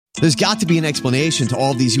There's got to be an explanation to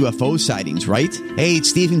all of these UFO sightings, right? Hey,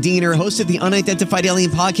 it's Stephen Diener, host of the Unidentified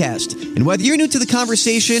Alien Podcast. And whether you're new to the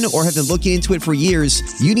conversation or have been looking into it for years,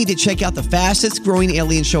 you need to check out the fastest growing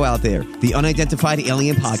alien show out there, the Unidentified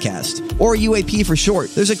Alien Podcast, or UAP for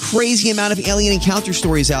short. There's a crazy amount of alien encounter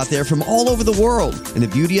stories out there from all over the world. And the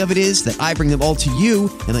beauty of it is that I bring them all to you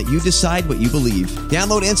and let you decide what you believe.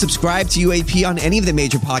 Download and subscribe to UAP on any of the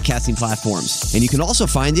major podcasting platforms. And you can also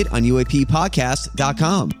find it on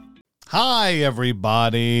UAPpodcast.com. Hi,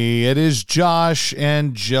 everybody. It is Josh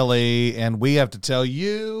and Jilly, and we have to tell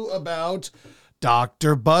you about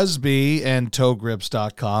Dr. Busby and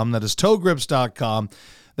ToeGrips.com. That is ToeGrips.com.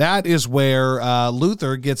 That is where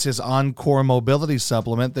Luther gets his Encore mobility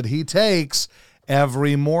supplement that he takes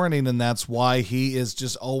every morning, and that's why he is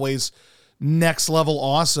just always next level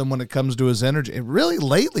awesome when it comes to his energy. And really,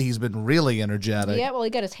 lately, he's been really energetic. Yeah, well, he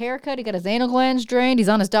got his hair cut. He got his anal glands drained. He's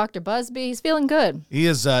on his Dr. Busby. He's feeling good. He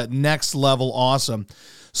is next level awesome.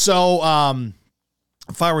 So,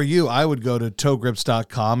 if I were you, I would go to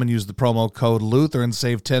ToeGrips.com and use the promo code Luther and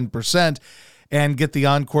save 10% and get the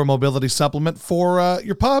Encore mobility supplement for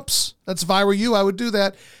your pups. That's if I were you, I would do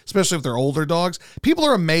that, especially if they're older dogs. People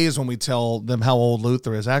are amazed when we tell them how old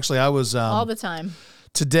Luther is. Actually, I was... all the time.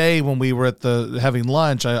 Today, when we were at having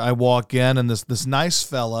lunch, I walk in and this nice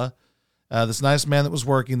fella, this nice man that was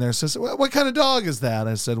working there says, "What kind of dog is that?"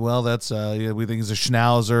 I said, "Well, that's we think he's a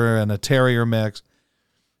Schnauzer and a Terrier mix."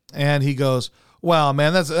 And he goes, "Wow,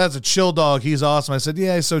 man, that's a chill dog. He's awesome." I said,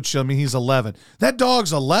 "Yeah, he's so chill. I mean, he's 11. That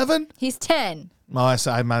dog's 11? He's 10. Oh,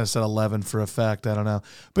 I might have said 11 for effect. I don't know.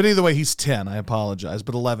 But either way, he's 10. I apologize.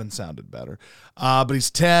 But 11 sounded better. But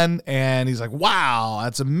he's 10, and he's like, "Wow,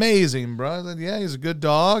 that's amazing, bro." I said, "Yeah, he's a good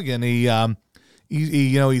dog, and he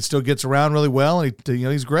still gets around really well, and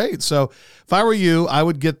he's great." So if I were you, I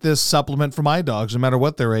would get this supplement for my dogs, no matter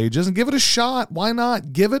what their age is, and give it a shot. Why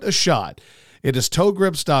not? Give it a shot. It is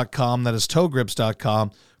ToeGrips.com. That is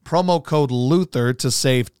ToeGrips.com. Promo code Luther to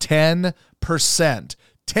save 10%.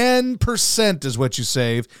 10% is what you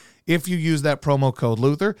save if you use that promo code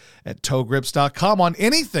Luther at ToeGrips.com on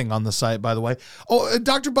anything on the site, by the way. Oh,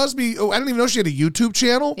 Dr. Busby, I didn't even know she had a YouTube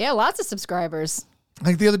channel. Yeah, lots of subscribers.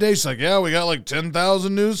 Like the other day, she's like, "Yeah, we got like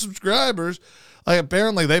 10,000 new subscribers." Like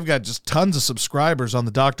apparently they've got just tons of subscribers on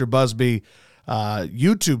the Dr. Busby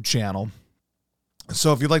YouTube channel.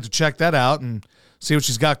 So if you'd like to check that out and see what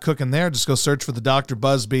she's got cooking there, just go search for the Dr.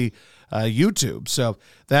 Busby YouTube. So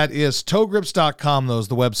that is ToeGrips.com. Those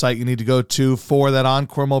the website you need to go to for that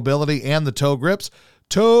Encore mobility and the toe grips.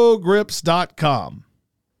 ToeGrips.com.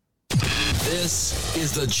 This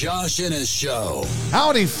is the Josh Innes Show.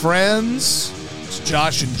 Howdy, friends. It's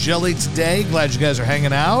Josh and Jilly today. Glad you guys are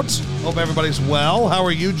hanging out. Hope everybody's well. How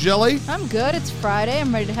are you, Jilly? I'm good. It's Friday.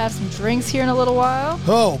 I'm ready to have some drinks here in a little while.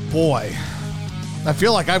 Oh, boy. I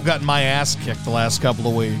feel like I've gotten my ass kicked the last couple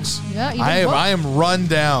of weeks. Yeah, I am run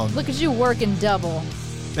down. Look at you working double.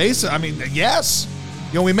 Basically, I mean, yes.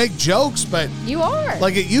 We make jokes, but... You are.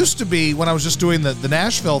 Like it used to be when I was just doing the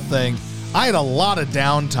Nashville thing, I had a lot of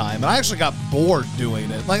downtime, and I actually got bored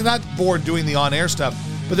doing it. Like, not bored doing the on-air stuff,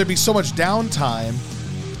 but there'd be so much downtime.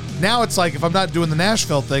 Now it's like if I'm not doing the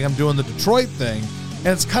Nashville thing, I'm doing the Detroit thing, and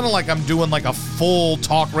it's kind of like I'm doing like a full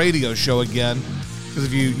talk radio show again. Because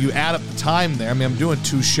if you add up the time there, I mean, I'm doing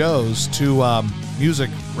two music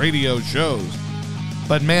radio shows.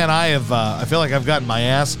 But man, I feel like I've gotten my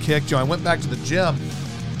ass kicked. I went back to the gym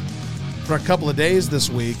for a couple of days this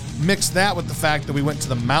week. Mix that with the fact that we went to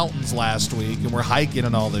the mountains last week and we're hiking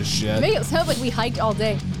and all this shit. Make it sound like we hiked all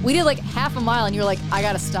day. We did like half a mile and you were like, "I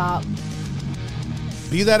gotta stop."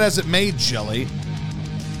 Be that as it may, Jelly.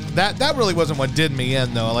 That really wasn't what did me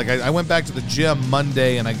in, though. Like, I went back to the gym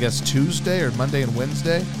Monday and I guess Tuesday or Monday and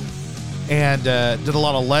Wednesday and did a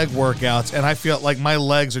lot of leg workouts, and I feel like my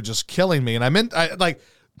legs are just killing me. And I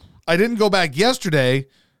didn't go back yesterday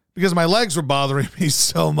because my legs were bothering me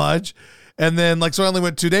so much. And then, so I only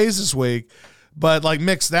went 2 days this week. But,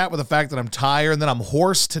 mix that with the fact that I'm tired and then I'm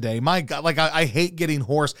hoarse today. My God, I hate getting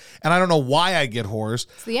hoarse, and I don't know why I get hoarse.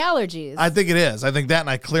 It's the allergies. I think it is. I think that, and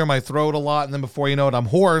I clear my throat a lot, and then before you know it, I'm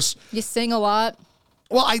hoarse. You sing a lot.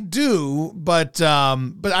 Well, I do, but I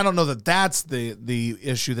don't know that that's the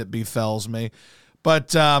issue that befalls me.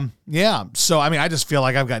 But, yeah. So, I mean, I just feel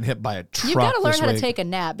like I've gotten hit by a truck. You've got to learn how to take a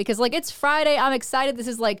nap because, it's Friday. I'm excited. This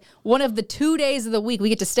is, one of the 2 days of the week we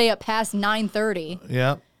get to stay up past 9:30.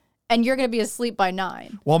 Yeah. And you're going to be asleep by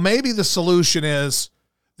 9. Well, maybe the solution is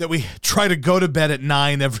that we try to go to bed at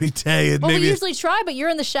 9 every day. And Well, maybe we usually try, but you're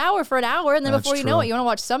in the shower for an hour, and then That's before you know true. it, you want to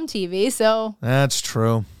watch some TV. So That's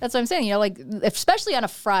true. that's what I'm saying. Like, especially on a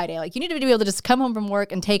Friday, like, you need to be able to just come home from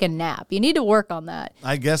work and take a nap. You need to work on that.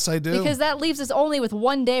 I guess I do. Because that leaves us only with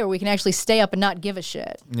one day where we can actually stay up and not give a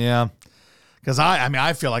shit. Yeah. Because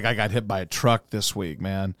I feel like I got hit by a truck this week,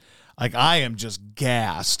 man. Like, I am just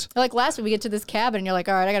gassed. Like last week, we get to this cabin, and you're like,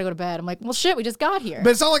 all right, I got to go to bed. I'm like, well, shit, we just got here. But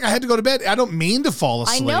it's not like I had to go to bed. I don't mean to fall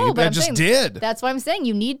I asleep. know, but I I'm just saying, did. That's why I'm saying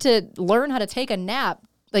you need to learn how to take a nap.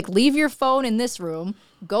 Like, leave your phone in this room,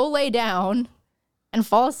 go lay down, and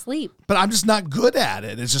fall asleep. But I'm just not good at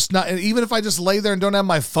it. It's just not. Even if I just lay there and don't have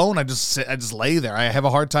my phone, I just lay there. I have a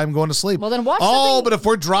hard time going to sleep. Well, then watch Oh, something- but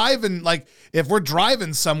if we're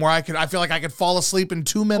driving somewhere, I feel like I could fall asleep in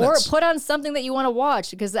 2 Or minutes. put on something that you want to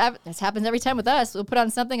watch, because this happens every time with us. We'll put on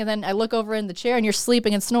something, and then I look over in the chair, and you're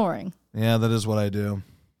sleeping and snoring. Yeah, that is what I do.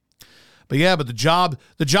 But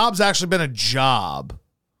the job's actually been a job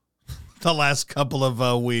the last couple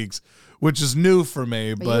of weeks, which is new for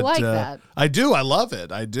me. But you like that. I do. I love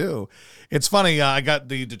it. I do. It's funny. I got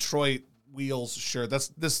the Detroit Wheels shirt.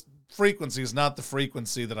 This frequency is not the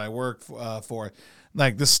frequency that I work for.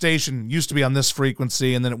 Like, this station used to be on this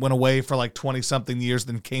frequency, and then it went away for like 20-something years,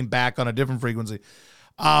 then came back on a different frequency.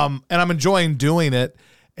 And I'm enjoying doing it,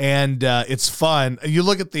 and it's fun. You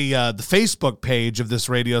look at the Facebook page of this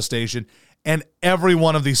radio station, and every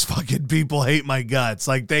one of these fucking people hate my guts.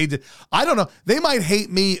 Like, I don't know. They might hate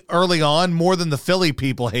me early on more than the Philly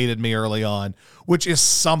people hated me early on, which is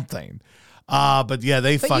something. But yeah,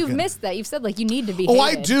 But you've missed that. You've said, like, you need to be Oh,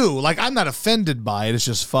 hated. I do. Like, I'm not offended by it. It's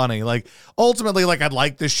just funny. Like, ultimately, like, I'd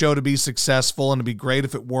like this show to be successful, and it'd be great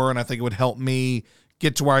if it were, and I think it would help me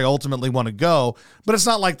get to where I ultimately want to go. But it's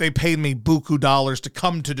not like they paid me buku dollars to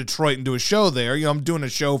come to Detroit and do a show there. You know, I'm doing a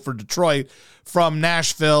show for Detroit from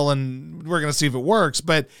Nashville, and we're going to see if it works.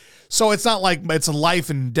 But so it's not like it's a life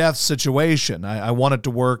and death situation. I want it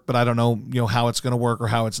to work, but I don't know, how it's going to work or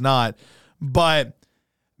how it's not. But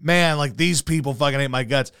man, like, these people fucking hate my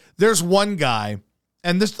guts. There's one guy,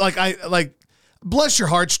 and this, bless your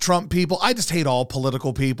hearts, Trump people. I just hate all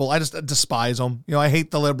political people. I just despise them. I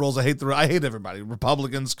hate the liberals. I hate everybody.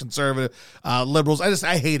 Republicans, conservative, liberals.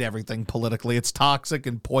 I hate everything politically. It's toxic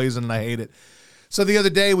and poison, and I hate it. So the other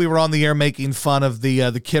day we were on the air making fun of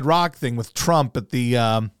the Kid Rock thing with Trump at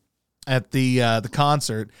the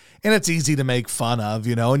concert, and it's easy to make fun of,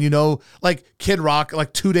 and like Kid Rock,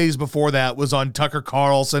 like 2 days before that was on Tucker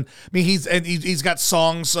Carlson. I mean, he's got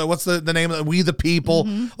songs. So what's the name of it? We the People.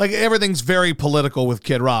 Mm-hmm. Like, everything's very political with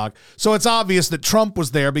Kid Rock. So it's obvious that Trump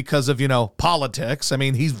was there because of, politics. I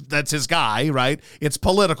mean, that's his guy, right? It's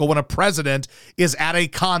political. When a president is at a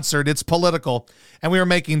concert, it's political. And we were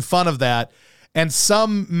making fun of that. And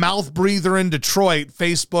some mouth breather in Detroit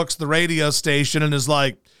Facebooks the radio station and is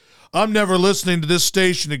like, I'm never listening to this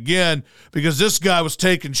station again because this guy was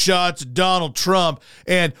taking shots at Donald Trump.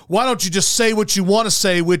 And why don't you just say what you want to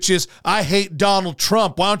say, which is, I hate Donald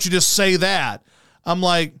Trump. Why don't you just say that? I'm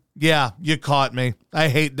like, yeah, you caught me. I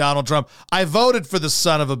hate Donald Trump. I voted for the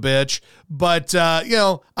son of a bitch, but,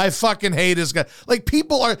 I fucking hate his guy. Like,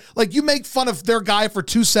 people are, like, you make fun of their guy for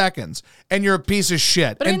 2 seconds, and you're a piece of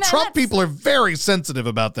shit. But I mean, and Trump people are very sensitive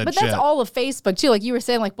about that shit. But that's all of Facebook, too. Like you were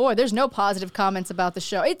saying, like, boy, there's no positive comments about the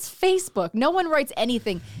show. It's Facebook. No one writes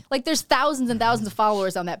anything. Like, there's thousands and thousands of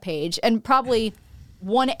followers on that page, and probably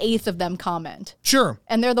 1/8 of them comment. Sure.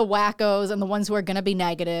 And they're the wackos and the ones who are going to be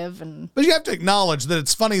negative. But you have to acknowledge that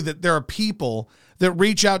it's funny that there are people that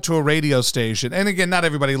reach out to a radio station. And again, not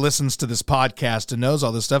everybody listens to this podcast and knows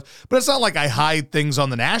all this stuff, but it's not like I hide things on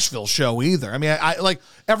the Nashville show either. I mean, I like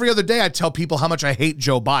every other day I tell people how much I hate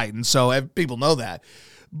Joe Biden. So people know that.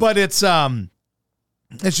 But it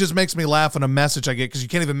just makes me laugh on a message I get because you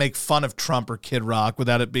can't even make fun of Trump or Kid Rock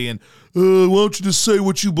without it being, why don't you just say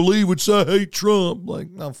what you believe, which I hate Trump.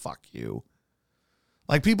 Like, no, fuck you.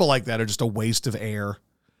 Like, people like that are just a waste of air.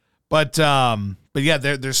 But yeah,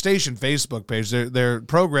 their station Facebook page, their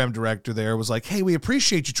program director there was like, hey, we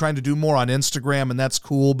appreciate you trying to do more on Instagram, and that's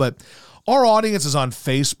cool, but our audience is on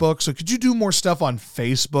Facebook, so could you do more stuff on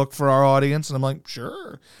Facebook for our audience? And I'm like,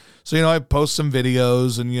 sure. So, I post some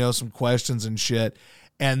videos and, some questions and shit.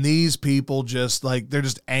 And these people just they're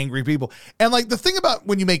just angry people. And the thing about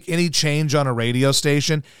when you make any change on a radio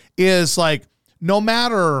station is no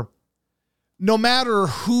matter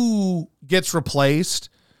who gets replaced,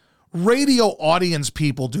 radio audience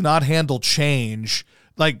people do not handle change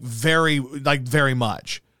very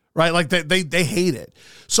much, right? They hate it.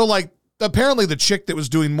 So apparently the chick that was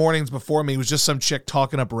doing mornings before me was just some chick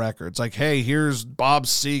talking up records. Like, hey, here's Bob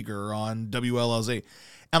Seger on WLLZ.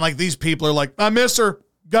 And these people are like, I miss her.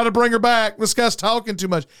 got to bring her back. This guy's talking too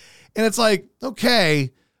much. And it's like,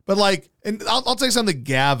 okay. But like, and I'll tell you something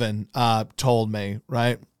Gavin told me,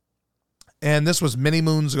 right? And this was many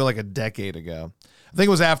moons ago, like a decade ago. I think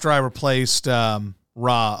it was after I replaced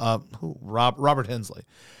Robert Hensley.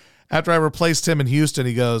 After I replaced him in Houston,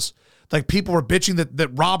 he goes, like, people were bitching that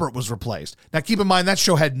Robert was replaced. Now, keep in mind, that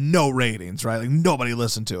show had no ratings, right? Like, nobody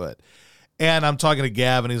listened to it. And I'm talking to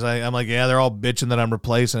Gavin. I'm like, yeah, they're all bitching that I'm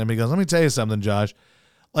replacing him. He goes, let me tell you something, Josh.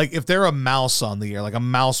 Like, if there a mouse on the air, like a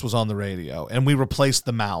mouse was on the radio, and we replaced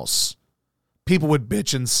the mouse, people would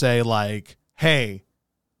bitch and say, like, hey,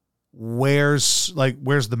 where's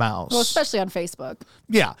the mouse? Well, especially on Facebook.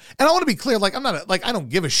 Yeah. And I want to be clear, like, I don't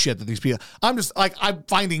give a shit that these people, I'm just like, I'm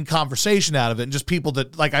finding conversation out of it, and just people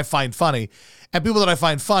that like I find funny. And people that I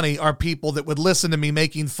find funny are people that would listen to me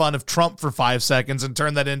making fun of Trump for 5 seconds and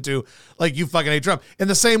turn that into, like, you fucking hate Trump. In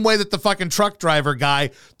the same way that the fucking truck driver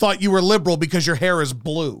guy thought you were liberal because your hair is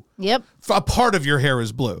blue. Yep. A part of your hair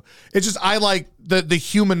is blue. It's just, I like the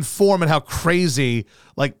human form and how crazy,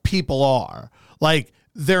 like, people are. Like,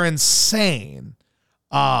 they're insane.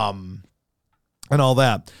 And all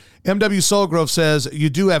that. MW Soulgrove says, you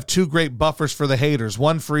do have 2 great buffers for the haters,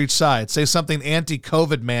 one for each side. Say something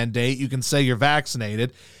anti-COVID mandate, you can say you're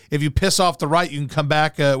vaccinated. If you piss off the right, you can come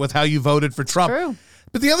back with how you voted for Trump. True.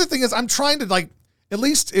 But the other thing is, I'm trying to, like, at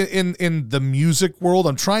least in the music world,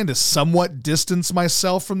 I'm trying to somewhat distance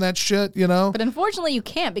myself from that shit, you know? But unfortunately, you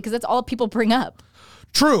can't, because that's all people bring up.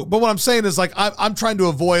 True. But what I'm saying is, like, I'm trying to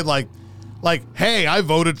avoid, like, hey, I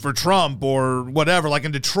voted for Trump or whatever, like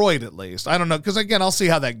in Detroit at least. I don't know, because again, I'll see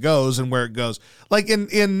how that goes and where it goes. Like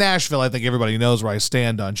in Nashville, I think everybody knows where I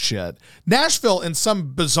stand on shit. Nashville, in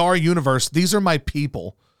some bizarre universe, these are my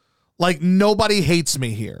people. Like, nobody hates me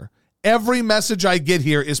here. Every message I get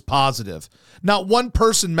here is positive. Not one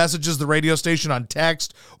person messages the radio station on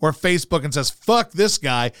text or Facebook and says, fuck this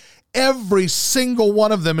guy. Every single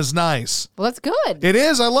one of them is nice. Well, that's good. It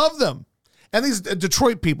is. I love them. And these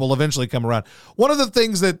Detroit people eventually come around. One of the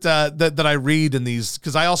things that I read in these,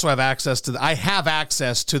 because I also have access to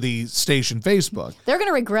the station Facebook. They're going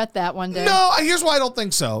to regret that one day. No, here's why I don't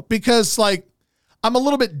think so. Because, like, I'm a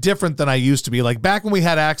little bit different than I used to be. Like, back when we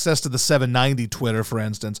had access to the 790 Twitter, for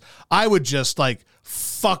instance, I would just, like,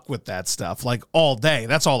 fuck with that stuff, like, all day.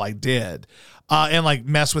 That's all I did. And, like,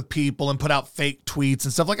 mess with people and put out fake tweets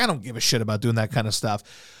and stuff. Like, I don't give a shit about doing that kind of stuff.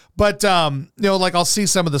 But, you know, like, I'll see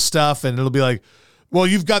some of the stuff and it'll be like, well,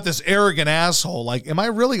 you've got this arrogant asshole. Like, am I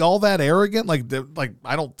really all that arrogant? Like,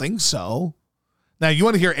 I don't think so. Now, you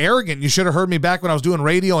want to hear arrogant? You should have heard me back when I was doing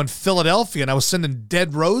radio in Philadelphia and I was sending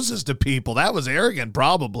dead roses to people. That was arrogant,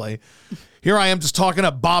 probably. Here I am just talking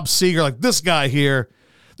up Bob Seger, like, this guy here.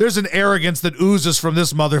 There's an arrogance that oozes from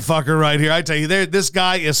this motherfucker right here. I tell you, this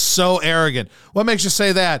guy is so arrogant. What makes you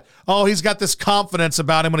say that? Oh, he's got this confidence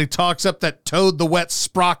about him when he talks up that Toad the Wet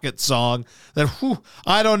Sprocket song. That, whew,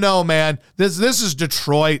 I don't know, man. This is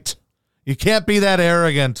Detroit. You can't be that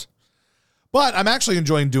arrogant. But I'm actually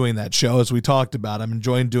enjoying doing that show, as we talked about. I'm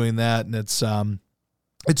enjoying doing that, and it's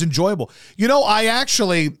enjoyable. You know, I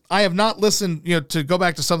have not listened, you know, to go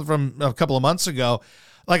back to something from a couple of months ago.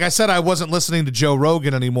 Like I said, I wasn't listening to Joe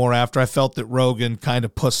Rogan anymore after I felt that Rogan kind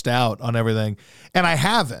of pussed out on everything. And I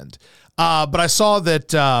haven't. But I saw that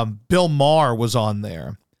Bill Maher was on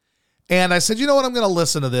there. And I said, you know what, I'm going to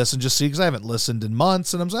listen to this and just see, because I haven't listened in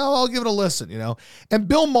months. And I'm saying, oh, I'll give it a listen, you know. And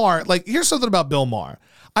Bill Maher, like, here's something about Bill Maher.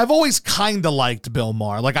 I've always kind of liked Bill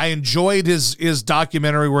Maher. Like, I enjoyed his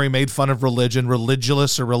documentary where he made fun of religion.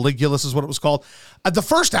 Religulous is what it was called. The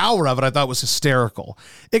first hour of it I thought was hysterical.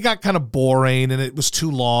 It got kind of boring and it was too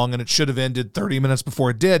long and it should have ended 30 minutes before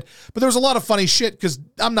it did. But there was a lot of funny shit because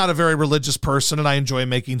I'm not a very religious person and I enjoy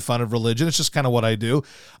making fun of religion. It's just kind of what I do.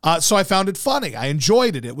 So I found it funny. I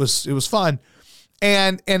enjoyed it. It was fun.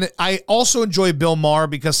 And I also enjoy Bill Maher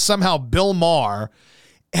because somehow Bill Maher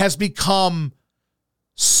has become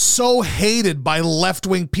so hated by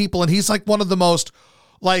left-wing people, and he's like one of the most,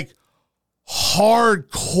 like,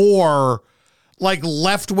 hardcore, like,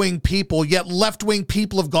 left-wing people, yet left-wing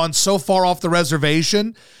people have gone so far off the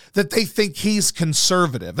reservation that they think he's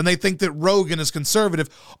conservative, and they think that Rogan is conservative,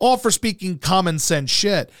 all for speaking common sense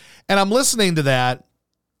shit. And I'm listening to that,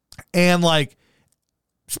 and, like,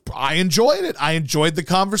 I enjoyed it. I enjoyed the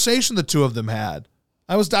conversation the two of them had.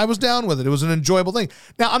 I was down with it. It was an enjoyable thing.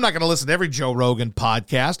 Now, I'm not going to listen to every Joe Rogan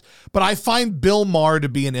podcast, but I find Bill Maher to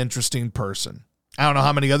be an interesting person. I don't know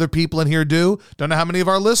how many other people in here do. Don't know how many of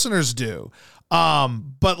our listeners do.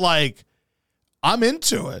 But, like, I'm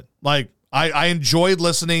into it. Like, I enjoyed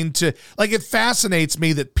listening to, like, it fascinates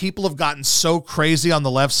me that people have gotten so crazy on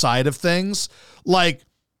the left side of things. Like,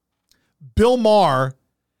 Bill Maher,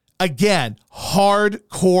 Again,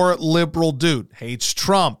 hardcore liberal dude. Hates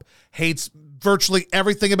Trump. Hates virtually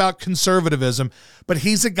everything about conservatism. But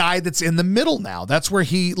he's a guy that's in the middle now. That's where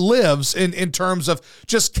he lives in terms of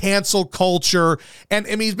just cancel culture. And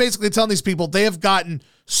I mean, he's basically telling these people they have gotten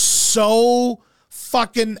so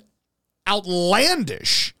fucking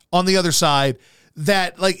outlandish on the other side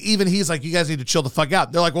that, like, even he's like, you guys need to chill the fuck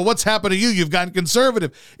out. They're like, well, what's happened to you? You've gotten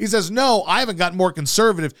conservative. He says, no, I haven't gotten more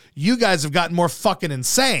conservative. You guys have gotten more fucking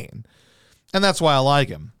insane. And that's why I like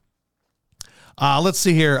him. Let's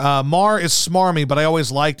see here. Mar is smarmy, but I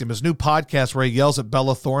always liked him. His new podcast where he yells at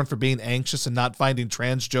Bella Thorne for being anxious and not finding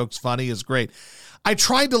trans jokes funny is great. I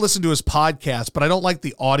tried to listen to his podcast, but I don't like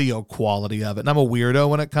the audio quality of it. And I'm a weirdo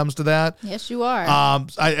when it comes to that. Yes, you are.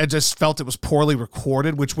 I just felt it was poorly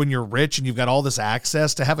recorded, which when you're rich and you've got all this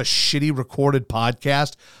access, to have a shitty recorded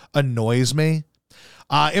podcast annoys me.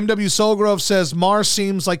 MW Soulgrove says, Mar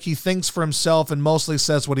seems like he thinks for himself and mostly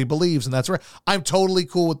says what he believes, and that's right. I'm totally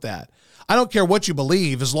cool with that. I don't care what you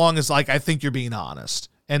believe as long as, like, I think you're being honest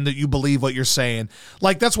and that you believe what you're saying.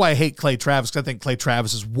 Like, that's why I hate Clay Travis, because I think Clay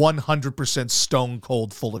Travis is 100% stone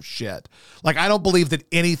cold full of shit. Like, I don't believe that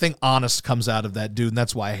anything honest comes out of that dude, and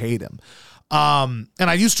that's why I hate him. And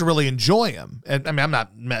I used to really enjoy him. And I mean, I'm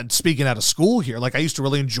not speaking out of school here. Like, I used to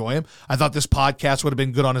really enjoy him. I thought this podcast would have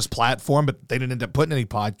been good on his platform, but they didn't end up putting any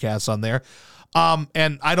podcasts on there.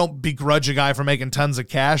 And I don't begrudge a guy for making tons of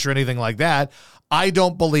cash or anything like that. I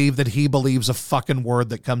don't believe that he believes a fucking word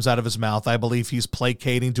that comes out of his mouth. I believe he's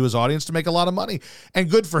placating to his audience to make a lot of money, and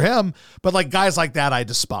good for him. But like guys like that, I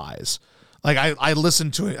despise. Like I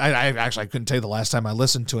listened to it. I couldn't tell you the last time I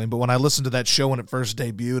listened to him, but when I listened to that show when it first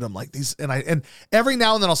debuted, I'm like these, and every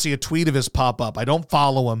now and then I'll see a tweet of his pop up. I don't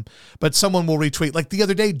follow him, but someone will retweet. Like the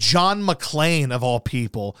other day, John McClane of all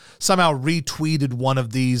people somehow retweeted one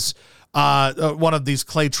of these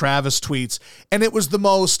Clay Travis tweets, and it was the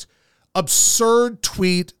most absurd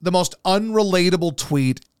tweet, the most unrelatable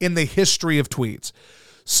tweet in the history of tweets.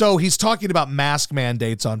 So he's talking about mask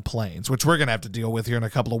mandates on planes, which we're going to have to deal with here in a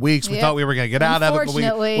couple of weeks. We thought we were going to get out of it,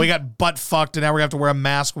 but we got butt fucked, and now we're going to have to wear a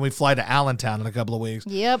mask when we fly to Allentown in a couple of weeks.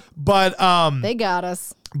 Yep. But they got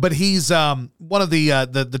us. But he's one of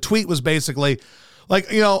the tweet was basically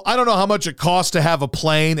like, you know, I don't know how much it costs to have a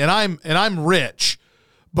plane, and I'm rich,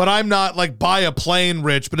 but I'm not like buy a plane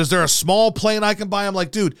rich, but is there a small plane I can buy? I'm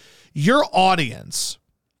like, dude, your audience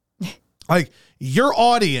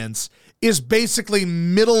is basically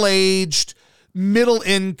middle-aged, middle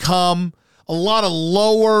income, a lot of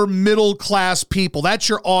lower middle class people. That's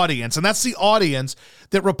your audience. And that's the audience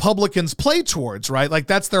that Republicans play towards, right? Like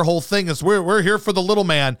that's their whole thing is we're here for the little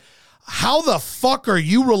man. How the fuck are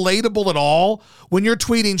you relatable at all when you're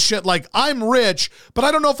tweeting shit like, I'm rich, but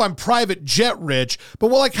I don't know if I'm private jet rich,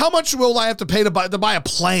 but well, like how much will I have to pay to buy a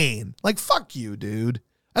plane? Like, fuck you, dude.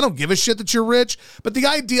 I don't give a shit that you're rich, but the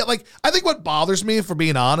idea, like, I think what bothers me, if we're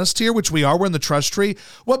being honest here, which we are, we're in the trust tree,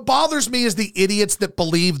 what bothers me is the idiots that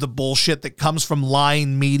believe the bullshit that comes from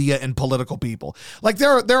lying media and political people. Like,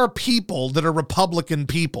 there are people that are Republican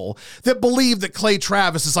people that believe that Clay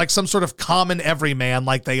Travis is like some sort of common everyman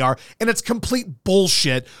like they are, and it's complete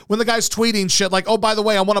bullshit when the guy's tweeting shit like, oh, by the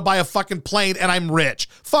way, I want to buy a fucking plane and I'm rich.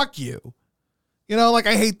 Fuck you. You know, like,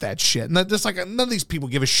 I hate that shit. And just like, none of these people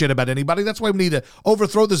give a shit about anybody. That's why we need to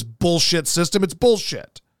overthrow this bullshit system. It's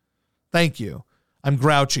bullshit. Thank you. I'm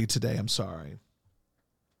grouchy today. I'm sorry.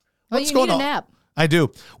 Well, you need a nap. I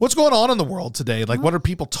do. What's going on in the world today? Like, what are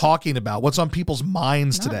people talking about? What's on people's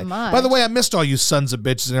minds today? Much. By the way, I missed all you sons of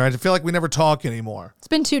bitches in there. I feel like we never talk anymore. It's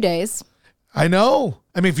been 2 days. I know.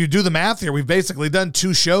 I mean, if you do the math here, we've basically done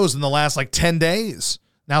 2 shows in the last, 10 days.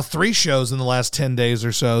 Now 3 shows in the last 10 days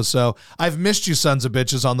or so. So I've missed you sons of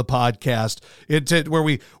bitches on the podcast.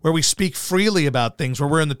 Where we speak freely about things, where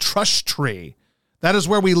we're in the trust tree. That is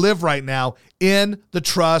where we live right now, in the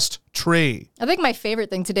trust tree. I think my favorite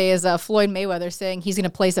thing today is Floyd Mayweather saying he's going to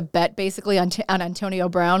place a bet basically on Antonio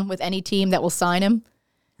Brown with any team that will sign him.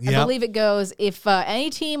 Yep. I believe it goes, if any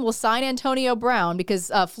team will sign Antonio Brown, because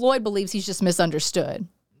Floyd believes he's just misunderstood.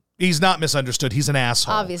 He's not misunderstood. He's an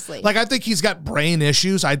asshole. Obviously. Like, I think he's got brain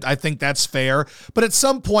issues. I think that's fair. But at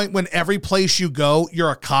some point, when every place you go,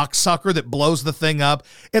 you're a cocksucker that blows the thing up,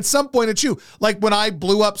 at some point it's you. Like, when I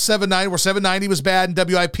blew up 790, where 790 was bad and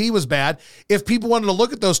WIP was bad, if people wanted to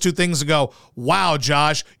look at those two things and go, wow,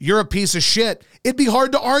 Josh, you're a piece of shit, it'd be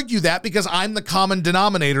hard to argue that because I'm the common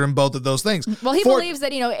denominator in both of those things. Well, he believes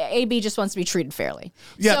that, AB just wants to be treated fairly.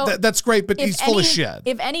 Yeah, so that's great, but he's full of shit.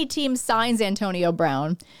 If any team signs Antonio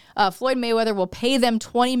Brown, Floyd Mayweather will pay them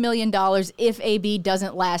 $20 million if AB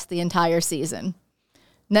doesn't last the entire season.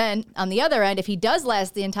 Then, on the other end, if he does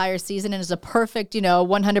last the entire season and is a perfect,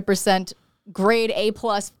 100% grade A+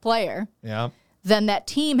 player, Yeah. then that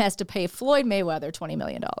team has to pay Floyd Mayweather $20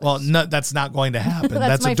 million. Well, no, that's not going to happen. That's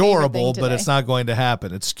That's my favorite adorable, thing but today. it's not going to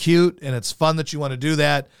happen. It's cute and it's fun that you want to do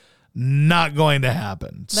that. Not going to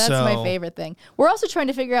happen. That's my favorite thing. We're also trying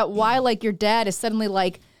to figure out why, like, your dad is suddenly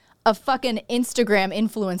like a fucking Instagram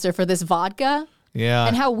influencer for this vodka. Yeah.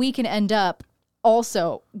 And how we can end up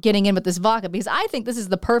also getting in with this vodka, because I think this is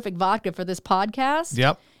the perfect vodka for this podcast.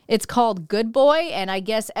 Yep. It's called Good Boy, and I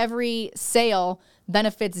guess every sale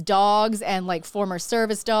benefits dogs and like former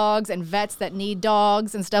service dogs and vets that need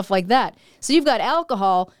dogs and stuff like that. So you've got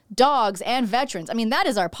alcohol, dogs, and veterans. I mean, that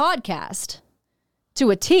is our podcast to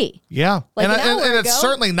a T. Yeah. Like and an hour and it's ago-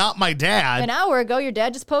 certainly not my dad. An hour ago, your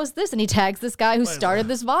dad just posted this, and he tags this guy who started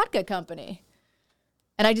this vodka company.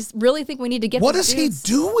 And I just really think we need to get What this is he dude's-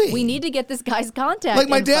 doing? We need to get this guy's contact Like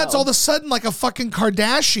my info. dad's all of a sudden like a fucking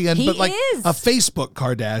Kardashian, He but like is. a Facebook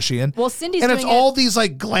Kardashian. Well, Cindy's and it's doing all it- these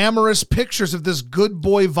like glamorous pictures of this Good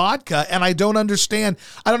Boy vodka, and I don't understand.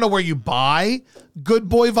 I don't know where you buy Good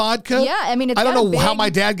Boy vodka. Yeah, I mean, it's I don't got a know how big- my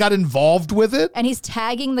dad got involved with it. And he's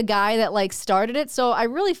tagging the guy that like started it. So I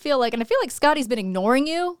really feel like, and I feel like Scotty's been ignoring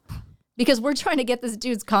you because we're trying to get this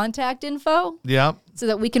dude's contact info Yeah. so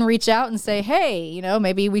that we can reach out and say, hey, you know,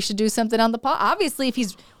 maybe we should do something on the pod. Obviously, if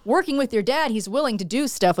he's working with your dad, he's willing to do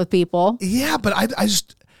stuff with people. Yeah, but I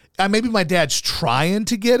just maybe my dad's trying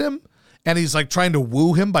to get him, and he's like trying to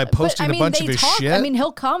woo him by posting a bunch of his shit. I mean,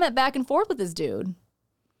 he'll comment back and forth with this dude.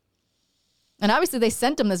 And obviously, they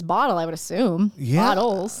sent him this bottle, I would assume. Yeah.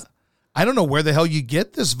 Bottles. I don't know where the hell you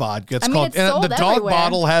get this vodka. It's I mean, called it's and sold the dog everywhere.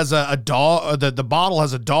 bottle has a dog. The bottle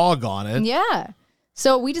has a dog on it. Yeah.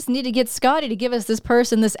 So we just need to get Scotty to give us this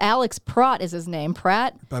person, this Alex Pratt is his name.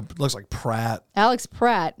 Pratt? But it looks like Pratt. Alex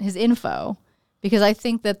Pratt, his info. Because I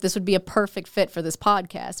think that this would be a perfect fit for this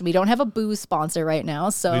podcast. We don't have a booze sponsor right now,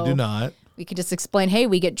 so We do not. we could just explain, hey,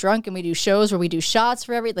 we get drunk and we do shows where we do shots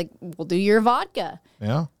for every, like, we'll do your vodka.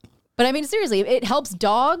 Yeah. But I mean, seriously, it helps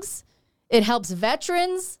dogs. It helps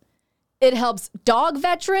veterans. It helps dog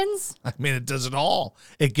veterans. I mean, it does it all.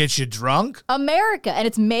 It gets you drunk. America. And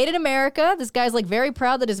it's made in America. This guy's like very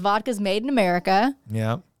proud that his vodka's made in America.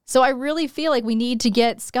 Yeah. So I really feel like we need to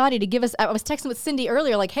get Scotty to give us, I was texting with Cindy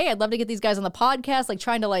earlier, like, hey, I'd love to get these guys on the podcast, like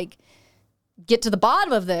trying to like get to the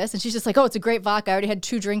bottom of this. And she's just like, oh, it's a great vodka. I already had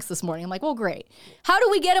 2 drinks this morning. I'm like, well, great. How do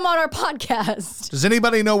we get him on our podcast? Does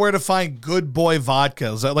anybody know where to find Good Boy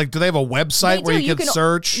vodka? Is that like, do they have a website They where do. you can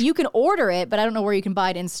search? You can order it, but I don't know where you can buy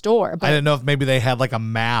it in store. I But didn't know if maybe they had like a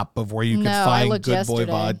map of where you could No, I find looked Good Boy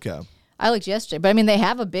yesterday. vodka. I looked yesterday. But I mean, they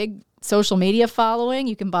have a big social media following.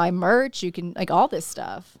 You can buy merch. You can, like, all this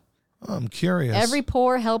stuff. Oh, I'm curious. Every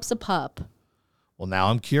pour helps a pup. Well, now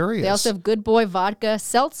I'm curious. They also have Good Boy vodka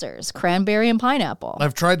seltzers, cranberry and pineapple.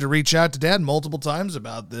 I've tried to reach out to Dad multiple times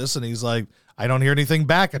about this, and he's like, I don't hear anything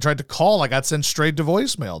back. I tried to call. I got sent straight to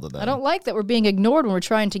voicemail today. I don't like that we're being ignored when we're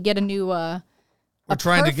trying to get a new, We're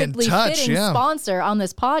trying to get in perfectly touch. fitting Yeah. sponsor on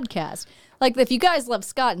this podcast. Like, if you guys love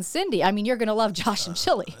Scott and Cindy, I mean, you're going to love Josh and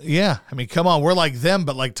Chili. Yeah. I mean, come on. We're like them,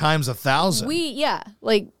 but like times 1,000.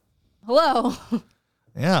 Like, hello.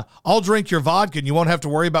 Yeah. I'll drink your vodka, and you won't have to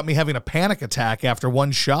worry about me having a panic attack after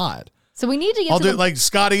one shot. So we need to get I'll to do the, it like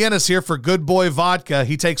Scotty Ennis here for Good Boy vodka.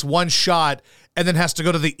 He takes one shot and then has to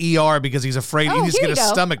go to the ER because he's afraid he needs to here get you his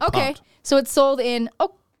go. stomach Okay. pumped. So it's sold in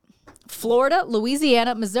Florida,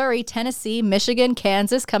 Louisiana, Missouri, Tennessee, Michigan,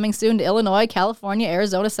 Kansas, coming soon to Illinois, California,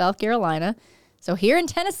 Arizona, South Carolina. So here in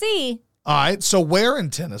Tennessee, All right. So where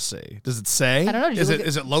in Tennessee? Does it say? I don't know. Did you Is look it at-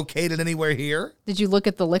 is it located anywhere here? did you look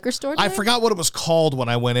at the liquor store I today? forgot what it was called when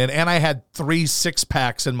I went in, and I had 3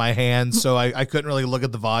 6-packs in my hand, so I couldn't really look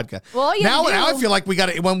at the vodka. Well, all you now, had to now I do- feel like we got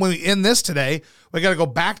to, when we end this today, we got to go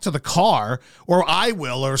back to the car, or I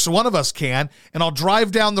will, or so one of us can, and I'll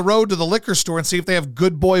drive down the road to the liquor store and see if they have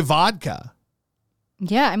Good Boy vodka.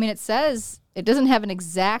 Yeah, I mean, it says it doesn't have an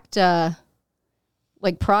exact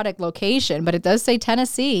like product location, but it does say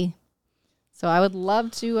Tennessee. So I would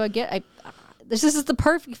love to this is the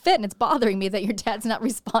perfect fit, and it's bothering me that your dad's not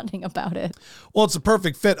responding about it. Well, it's a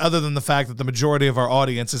perfect fit other than the fact that the majority of our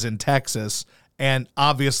audience is in Texas, and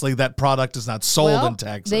obviously that product is not sold Well, in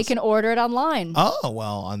Texas. they can order it online. Oh,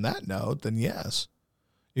 well, on that note, then yes.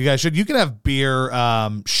 You guys should. You can have beer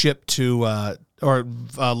shipped to, or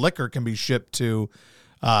liquor can be shipped to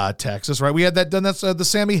Texas, right? We had that done. That's the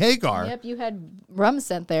Sammy Hagar. Yep, you had rum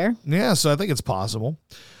sent there. Yeah, so I think it's possible.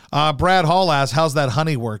 Brad Hall asks, how's that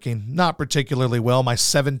honey working? Not particularly well. My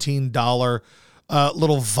 $17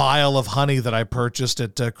 little vial of honey that I purchased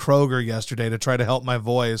at Kroger yesterday to try to help my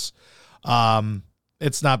voice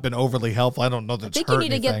it's not been overly helpful. I don't know that it's I think hurt you need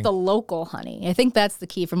to anything. get the local honey. I think that's the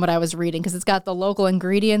key from what I was reading, because it's got the local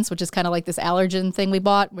ingredients, which is kind of like this allergen thing we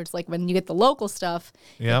bought, where it's like when you get the local stuff,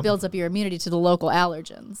 it builds up your immunity to the local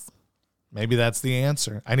allergens. Maybe that's the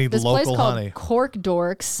answer. I need This local place called honey. Cork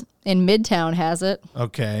Dorks in Midtown has it.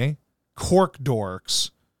 Okay. Cork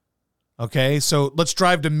Dorks. Okay, so let's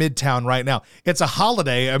drive to Midtown right now. It's a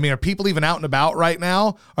holiday. I mean, are people even out and about right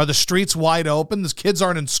now? Are the streets wide open? These kids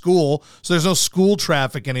aren't in school, so there's no school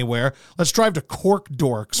traffic anywhere. Let's drive to Cork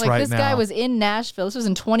Dorks right now. This guy was in Nashville. This was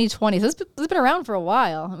in 2020. So this has been around for a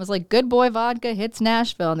while. It was like Good Boy Vodka hits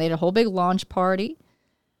Nashville, and they had a whole big launch party.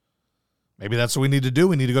 Maybe that's what we need to do.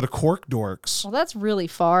 We need to go to Cork Dorks. Well, that's really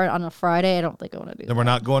far on a Friday. I don't think I want to do that. Then we're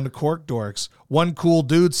not going to Cork Dorks. One cool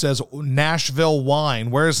dude says Nashville wine.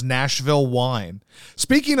 Where's Nashville wine?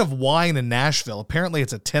 Speaking of wine in Nashville, apparently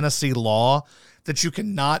it's a Tennessee law that you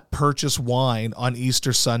cannot purchase wine on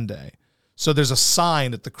Easter Sunday. So there's a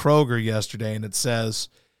sign at the Kroger yesterday, and it says,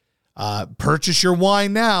 purchase your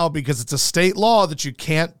wine now because it's a state law that you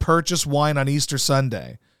can't purchase wine on Easter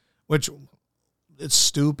Sunday, which... It's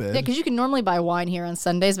stupid. Yeah, because you can normally buy wine here on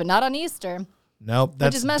Sundays, but not on Easter. Nope,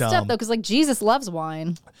 that's which is messed dumb. up, though, because like Jesus loves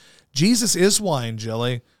wine. Jesus is wine,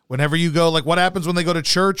 Jilly. Whenever you go, like what happens when they go to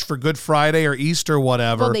church for Good Friday or Easter,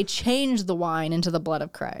 whatever. Well, they change the wine into the blood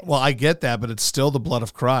of Christ. Well, I get that, but it's still the blood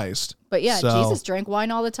of Christ. But yeah, So, Jesus drank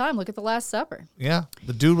wine all the time. Look at the Last Supper. Yeah,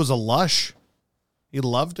 the dude was a lush. He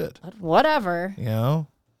loved it. But whatever. You know,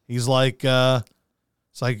 he's like,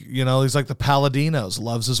 it's like, you know, he's like the Paladinos,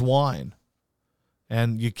 loves his wine.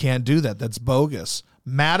 And you can't do that. That's bogus.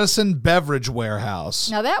 Madison Beverage Warehouse.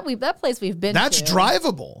 Now that place we've been That's to.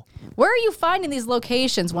 drivable. Where are you finding these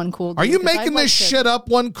locations, one cool dude? Are you making this shit up,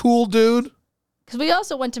 one cool dude? Because we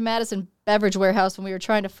also went to Madison Beverage Warehouse when we were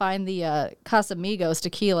trying to find the Casamigos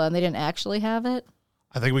tequila, and they didn't actually have it.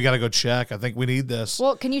 I think we got to go check. I think we need this.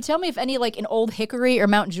 Well, can you tell me if any like in Old Hickory or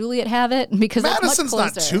Mount Juliet have it? Because Madison's that's much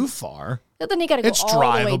not closer. too far. But then you got to go It's all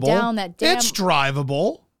drivable. the way down that damn It's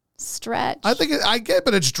drivable. stretch. I think I get,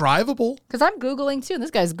 but it's drivable. Because I'm Googling too, and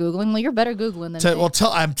this guy's Googling. Well, you're better Googling than me.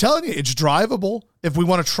 I'm telling you, it's drivable. If we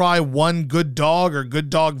want to try one good dog or good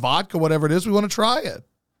dog vodka, whatever it is, we want to try it.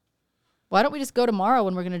 Why don't we just go tomorrow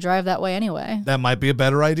when we're going to drive that way anyway? That might be a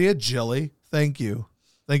better idea, Jilly. Thank you.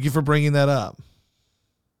 Thank you for bringing that up.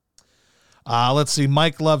 Let's see.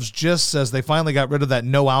 Mike Loves Just says they finally got rid of that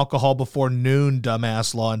no alcohol before noon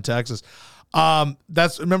dumbass law in Texas.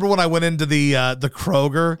 Remember when I went into the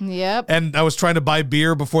Kroger? Yep. And I was trying to buy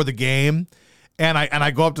beer before the game, and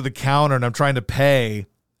I go up to the counter and I'm trying to pay,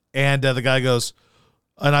 and the guy goes,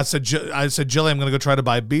 and I said, Jilly, I'm gonna go try to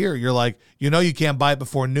buy beer. You're like, you can't buy it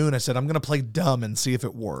before noon. I said, I'm gonna play dumb and see if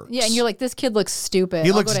it works. Yeah, and you're like, this kid looks stupid.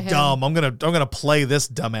 He I'll looks go to him. dumb. I'm gonna play this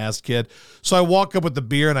dumbass kid. So I walk up with the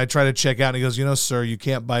beer and I try to check out, and he goes, sir, you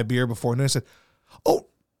can't buy beer before noon. I said, oh,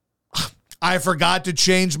 I forgot to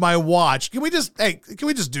change my watch. Can we just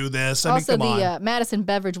do this? Also, come on. the Madison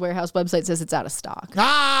Beverage Warehouse website says it's out of stock.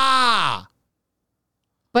 Ah!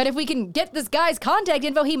 But if we can get this guy's contact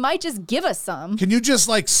info, he might just give us some. Can you just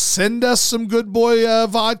send us some Good Boy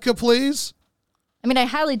vodka, please? I mean, I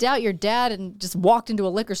highly doubt your dad and just walked into a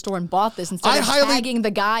liquor store and bought this instead of tagging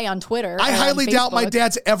the guy on Twitter. I highly doubt my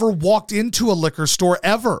dad's ever walked into a liquor store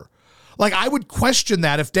ever. Like, I would question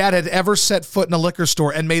that if dad had ever set foot in a liquor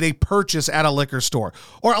store and made a purchase at a liquor store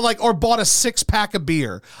or bought a 6-pack of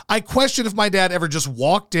beer. I question if my dad ever just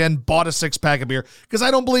walked in, bought a 6-pack of beer, because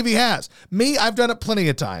I don't believe he has. Me, I've done it plenty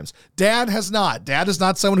of times. Dad has not. Dad is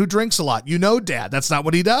not someone who drinks a lot. Dad. That's not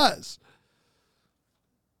what he does.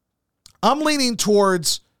 I'm leaning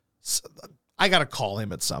towards, I got to call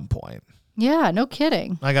him at some point. Yeah, no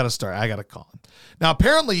kidding. I got to call him. Now,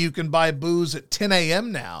 apparently you can buy booze at 10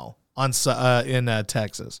 a.m. now. In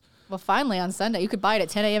Texas. Well, finally on Sunday. You could buy it at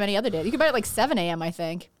 10 a.m. any other day. You could buy it at 7 a.m., I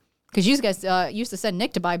think. Because you guys used to send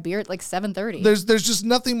Nick to buy beer at 7:30. There's just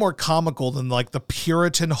nothing more comical than the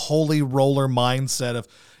Puritan holy roller mindset of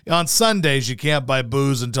on Sundays you can't buy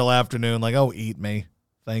booze until afternoon. Oh, eat me.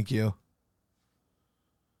 Thank you.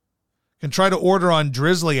 Can try to order on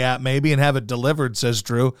Drizzly app maybe and have it delivered, says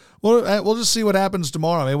Drew. We'll just see what happens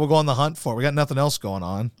tomorrow. Maybe we'll go on the hunt for it. We got nothing else going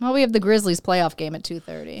on. Well, we have the Grizzlies playoff game at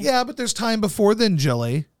 2:30. Yeah, but there's time before then,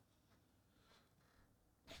 Jilly.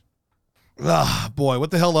 Boy, what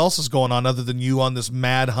the hell else is going on other than you on this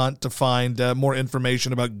mad hunt to find more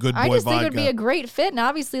information about Good Boy Vodka? I just think it would be a great fit, and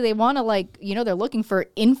obviously they want to, they're looking for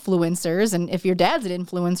influencers, and if your dad's an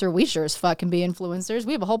influencer, we sure as fuck can be influencers.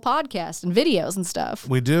 We have a whole podcast and videos and stuff.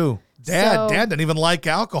 We do. Dad doesn't even like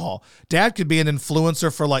alcohol. Dad could be an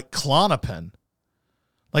influencer for Klonopin.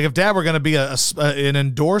 If Dad were going to be an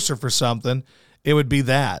endorser for something, it would be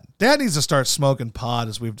that. Dad needs to start smoking pot,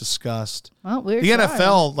 as we've discussed. Well, we're the trying.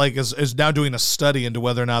 NFL is now doing a study into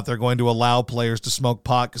whether or not they're going to allow players to smoke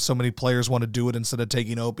pot because so many players want to do it instead of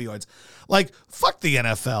taking opioids. Like, fuck the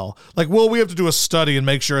NFL. Like, well, we have to do a study and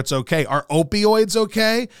make sure it's okay. Are opioids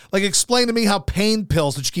okay? Like, explain to me how pain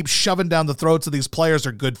pills that you keep shoving down the throats of these players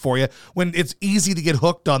are good for you when it's easy to get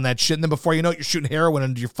hooked on that shit, and then before you know it, you're shooting heroin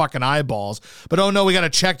into your fucking eyeballs. But oh no, we got to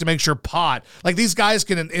check to make sure pot. Like, these guys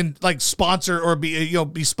can sponsor or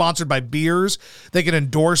be sponsored by beers. They can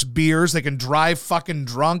endorse beers. They can drive fucking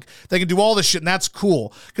drunk. They can do all this shit, and that's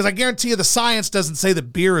cool. Because I guarantee you the science doesn't say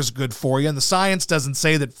that beer is good for you, and the science doesn't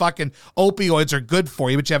say that fucking opioids are good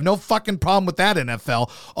for you, but you have no fucking problem with that,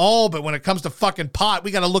 NFL. Oh, but when it comes to fucking pot,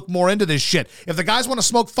 we got to look more into this shit. If the guys want to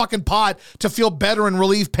smoke fucking pot to feel better and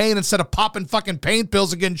relieve pain instead of popping fucking pain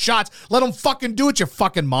pills and getting shots, let them fucking do it, you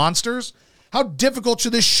fucking monsters. How difficult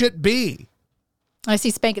should this shit be? I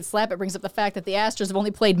see Spank It Slap. It brings up the fact that the Astros have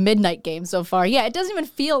only played midnight games so far. Yeah, it doesn't even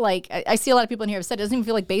feel like, I see a lot of people in here have said, it doesn't even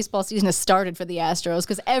feel like baseball season has started for the Astros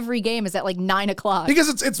because every game is at like 9 o'clock.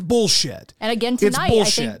 Because it's bullshit. And again tonight, I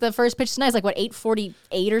think the first pitch tonight is like,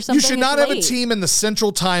 8:48 or something? You should not have a team in the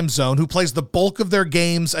Central Time Zone who plays the bulk of their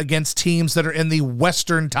games against teams that are in the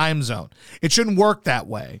Western Time Zone. It shouldn't work that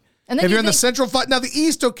way. And then if you're in the Central, now the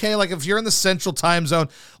East, okay, like if you're in the Central Time Zone,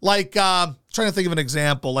 like, trying to think of an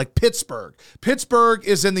example, like Pittsburgh. Pittsburgh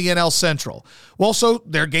is in the NL Central. Well, so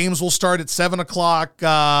their games will start at 7 o'clock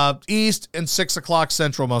East and 6 o'clock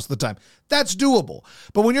Central most of the time. That's doable.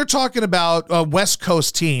 But when you're talking about West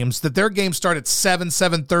Coast teams, that their games start at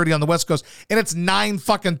 7:30 on the West Coast, and it's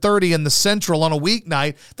 9:30 in the Central on a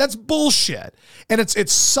weeknight, that's bullshit. And it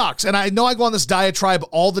sucks. And I know I go on this diatribe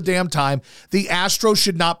all the damn time. The Astros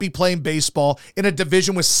should not be playing baseball in a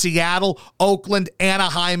division with Seattle, Oakland,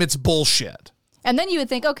 Anaheim. It's bullshit. And then you would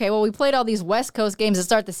think, okay, well, we played all these West Coast games to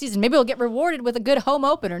start the season. Maybe we'll get rewarded with a good home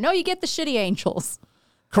opener. No, you get the shitty Angels.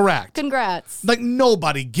 Correct. Congrats. Like,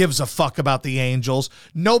 nobody gives a fuck about the Angels.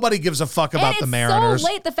 Nobody gives a fuck about the Mariners. It's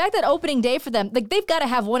so late. The fact that opening day for them, like, they've got to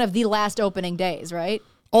have one of the last opening days, right?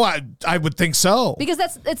 Oh, I would think so. Because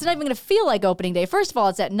it's not even going to feel like opening day. First of all,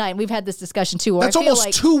 it's at night. We've had this discussion, too. That's almost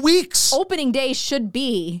like 2 weeks. Opening day should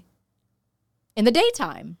be in the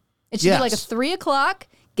daytime. It should be like a 3 o'clock,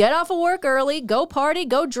 get off of work early, go party,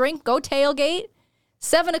 go drink, go tailgate.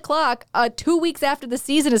 7 o'clock, 2 weeks after the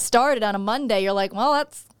season has started on a Monday, you're like, well,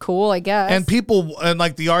 that's cool, I guess. And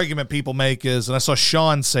like the argument people make is, and I saw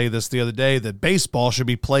Sean say this the other day, that baseball should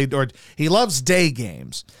be played, or he loves day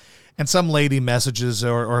games. And some lady messages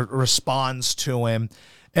or responds to him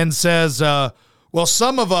and says, well,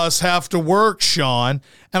 some of us have to work, Sean.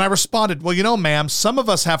 And I responded, well, ma'am, some of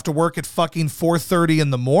us have to work at fucking 4:30 in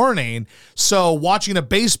the morning. So watching a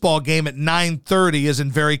baseball game at 9:30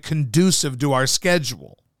 isn't very conducive to our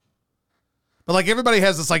schedule. But like everybody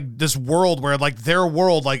has this world where like their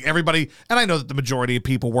world, like everybody, and I know that the majority of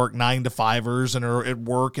people work 9 to 5ers and are at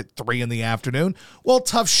work at 3 in the afternoon. Well,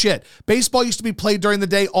 tough shit. Baseball used to be played during the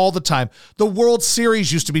day all the time. The World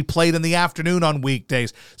Series used to be played in the afternoon on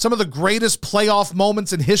weekdays. Some of the greatest playoff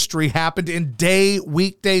moments in history happened in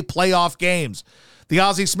weekday playoff games. The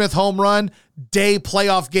Ozzie Smith home run, day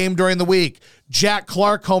playoff game during the week. Jack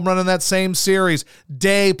Clark home run in that same series,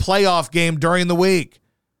 day playoff game during the week.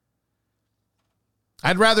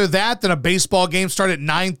 I'd rather that than a baseball game start at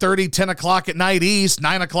 9:30, 10 o'clock at night East,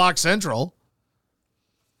 9 o'clock Central.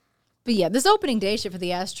 But yeah, this opening day shit for the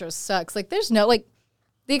Astros sucks. Like, there's no, like,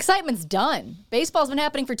 the excitement's done. Baseball's been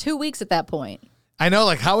happening for 2 weeks at that point. I know,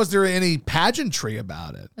 like, how is there any pageantry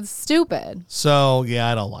about it? It's stupid. So,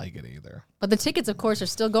 yeah, I don't like it either. But the tickets, of course, are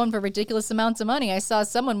still going for ridiculous amounts of money. I saw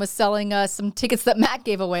someone was selling some tickets that Matt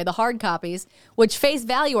gave away, the hard copies, which face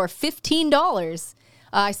value are $15.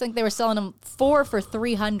 I think they were selling them 4 for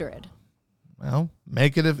 $300. Well,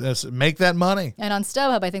 make that money. And on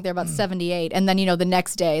StubHub, I think they're about $78. And then the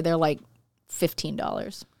next day they're like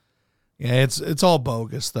 $15. Yeah, it's all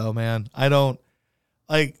bogus though, man. I don't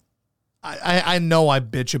like. I know I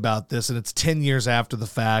bitch about this, and it's 10 years after the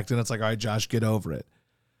fact, and it's like, all right, Josh, get over it.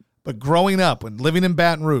 But growing up, when living in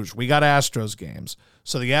Baton Rouge, we got Astros games.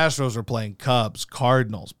 So the Astros were playing Cubs,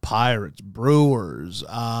 Cardinals, Pirates, Brewers,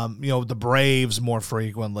 the Braves more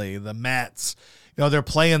frequently, the Mets. They're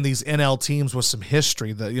playing these NL teams with some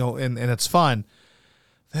history that, and it's fun.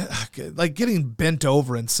 Like getting bent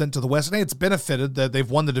over and sent to the West. And hey, it's benefited that they've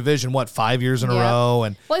won the division, 5 years in a row.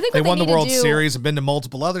 And I think they won the World Series, have been to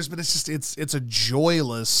multiple others, but it's just, it's a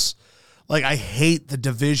joyless. Like, I hate the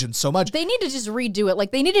division so much. They need to just redo it.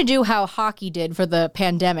 Like, they need to do how hockey did for the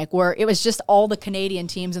pandemic, where it was just all the Canadian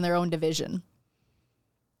teams in their own division.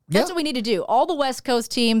 That's what we need to do. All the West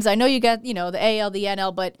Coast teams. I know you got, the AL, the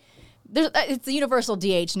NL, but it's the universal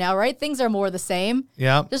DH now, right? Things are more the same.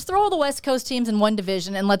 Yeah. Just throw all the West Coast teams in one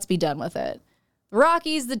division and let's be done with it. The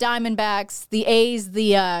Rockies, the Diamondbacks, the A's,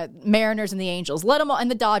 the Mariners, and the Angels. Let them all,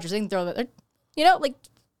 and the Dodgers. They can throw it.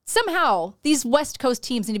 Somehow these West Coast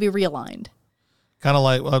teams need to be realigned. Kind of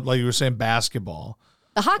like you were saying, basketball.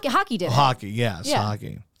 The hockey did it. Hockey, yes, Yeah.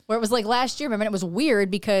 hockey. Where it was like last year, remember, it was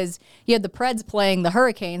weird because you had the Preds playing the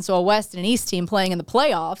Hurricanes, so a West and an East team playing in the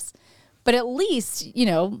playoffs. But at least,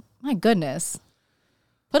 my goodness.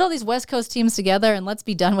 Put all these West Coast teams together and let's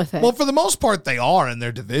be done with it. Well, for the most part, they are in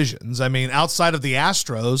their divisions. I mean, outside of the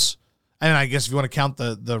Astros, and I guess if you want to count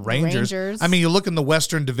the Rangers. I mean, you look in the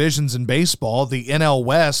Western divisions in baseball, the NL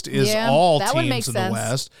West is all teams in the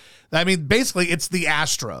West. I mean, basically, it's the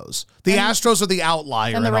Astros. The Astros are the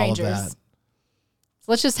outlier and the in Rangers. all of that. So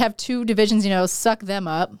let's just have two divisions, suck them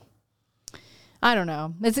up. I don't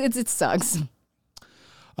know. It sucks.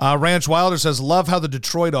 Ranch Wilder says, love how the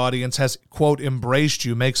Detroit audience has, quote, embraced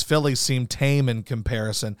you. Makes Philly seem tame in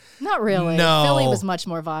comparison. Not really. No. Philly was much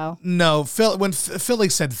more vile. No, when Philly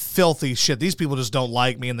said filthy shit, these people just don't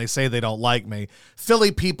like me and they say they don't like me.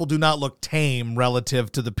 Philly people do not look tame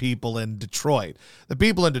relative to the people in Detroit. The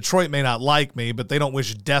people in Detroit may not like me, but they don't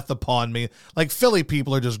wish death upon me. Like, Philly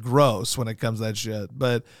people are just gross when it comes to that shit.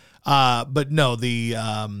 But no,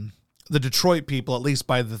 the Detroit people, at least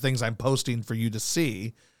by the things I'm posting for you to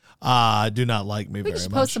see, do not like me very much. We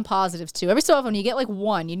should post some positives too. Every so often, when you get like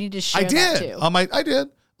one, you need to share that too. I did.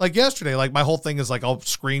 Like yesterday, like my whole thing is like I'll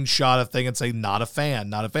screenshot a thing and say not a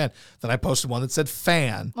fan, not a fan. Then I posted one that said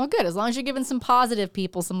fan. Well, good. As long as you're giving some positive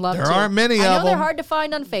people some love. There aren't many of them. I know they're hard to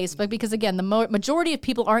find on Facebook because again, the majority of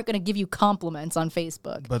people aren't going to give you compliments on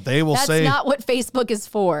Facebook. But they will That's not what Facebook is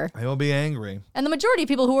for. They will be angry. And the majority of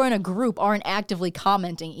people who are in a group aren't actively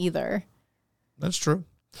commenting either. That's true.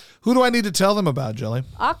 Who do I need to tell them about, Jelly?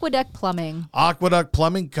 Aqueduct Plumbing. Aqueduct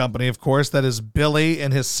Plumbing Company, of course. That is Billy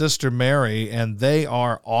and his sister Mary, and they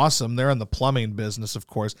are awesome. They're in the plumbing business, of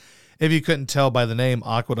course. If you couldn't tell by the name,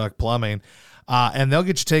 Aqueduct Plumbing. And they'll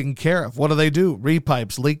get you taken care of. What do they do?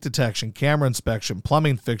 Repipes, leak detection, camera inspection,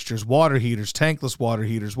 plumbing fixtures, water heaters, tankless water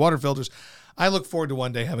heaters, water filters. I look forward to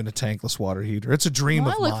one day having a tankless water heater. It's a dream of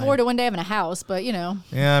mine. I look forward to one day having a house, but Yeah,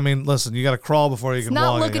 I mean, listen, you got to crawl before you can walk.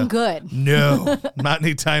 It's not looking good. No, not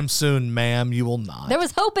anytime soon, ma'am. You will not. There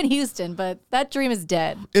was hope in Houston, but that dream is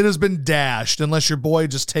dead. It has been dashed unless your boy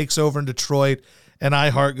just takes over in Detroit and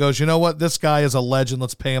iHeart goes, you know what? This guy is a legend.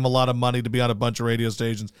 Let's pay him a lot of money to be on a bunch of radio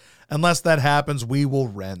stations. Unless that happens, we will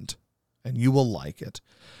rent, and you will like it.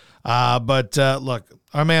 But look,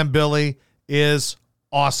 our man Billy is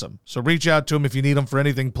awesome. So reach out to him if you need him for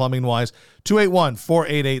anything plumbing-wise.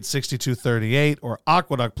 281-488-6238 or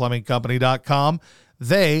aqueductplumbingcompany.com.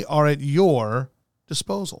 They are at your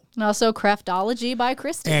disposal. And also Craftology by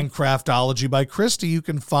Christy. And Craftology by Christy. You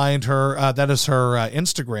can find her. That is her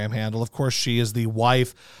Instagram handle. Of course, she is the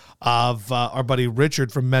wife of our buddy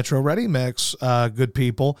Richard from Metro Ready Mix. Good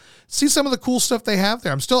people. See some of the cool stuff they have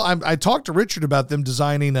there. I talked to Richard about them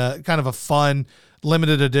designing a kind of a fun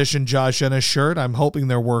limited edition Josh Ennis shirt. I'm hoping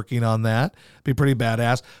they're working on that. Be pretty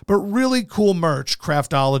badass. But really cool merch,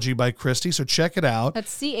 Craftology by Christy. So check it out.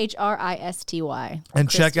 That's CHRISTY. And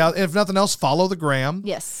Christy. Check out, if nothing else, follow the gram.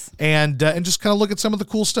 Yes. And just kind of look at some of the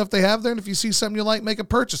cool stuff they have there. And if you see something you like, make a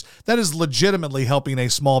purchase. That is legitimately helping a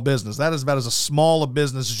small business. That is about as small a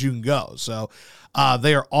business as you can go. So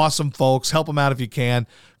they are awesome folks. Help them out if you can.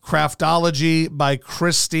 Craftology by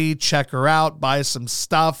Christy. Check her out. Buy some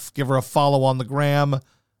stuff. Give her a follow on the gram.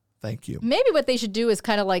 Thank you. Maybe what they should do is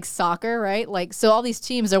kind of like soccer, right? Like, so all these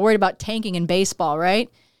teams are worried about tanking in baseball, right?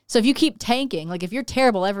 So if you keep tanking, like if you're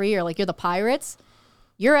terrible every year, like you're the Pirates,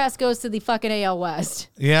 your ass goes to the fucking AL West.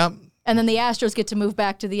 Yeah. And then the Astros get to move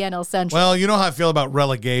back to the NL Central. Well, you know how I feel about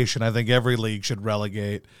relegation. I think every league should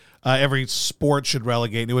relegate. Every sport should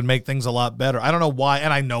relegate. It would make things a lot better. I don't know why,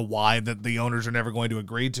 and I know why, that the owners are never going to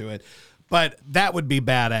agree to it. But that would be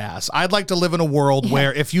badass. I'd like to live in a world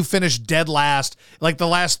where if you finish dead last, like the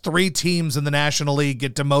last 3 teams in the National League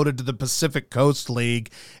get demoted to the Pacific Coast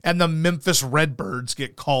League, and the Memphis Redbirds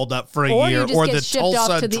get called up for a year, or the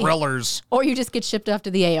Tulsa Drillers. Or you just get shipped off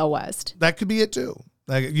to the AL West. That could be it too.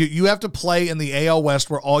 Like you have to play in the AL West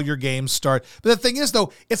where all your games start. But the thing is,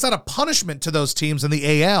 though, it's not a punishment to those teams in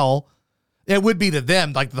the AL. It would be to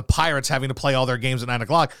them, like the Pirates having to play all their games at 9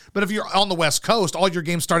 o'clock. But if you're on the West Coast, all your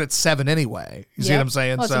games start at 7 anyway. You see what I'm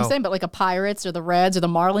saying? Well, that's what I'm saying. But like a Pirates or the Reds or the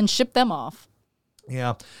Marlins, ship them off.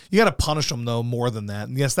 Yeah. You got to punish them, though, more than that.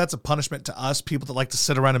 And yes, that's a punishment to us, people that like to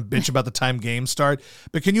sit around and bitch about the time games start.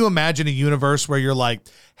 But can you imagine a universe where you're like,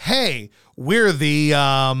 hey, we're the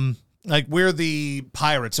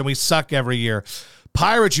Pirates and we suck every year.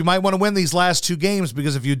 Pirates, you might want to win these last 2 games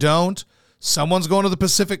because if you don't, someone's going to the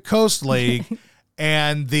Pacific Coast League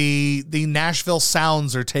and the Nashville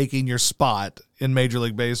Sounds are taking your spot in Major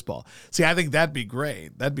League Baseball. See, I think that'd be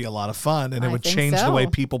great. That'd be a lot of fun, and it would change the way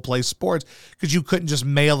people play sports because you couldn't just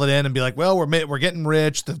mail it in and be like, well, we're getting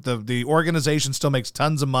rich. The organization still makes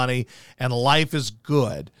tons of money, and life is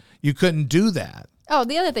good. You couldn't do that. Oh,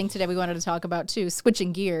 the other thing today we wanted to talk about, too,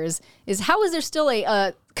 switching gears, is how is there still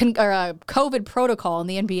a COVID protocol in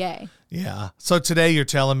the NBA? Yeah. So today you're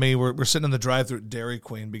telling me we're sitting in the drive-thru at Dairy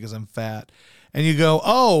Queen because I'm fat. And you go,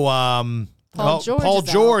 Paul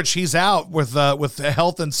George, he's out with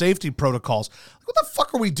health and safety protocols. What the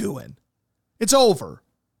fuck are we doing? It's over.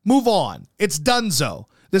 Move on. It's donezo.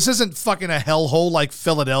 This isn't fucking a hellhole like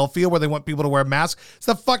Philadelphia where they want people to wear masks. It's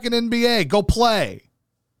the fucking NBA. Go play.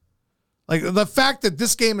 Like, the fact that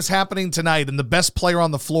this game is happening tonight and the best player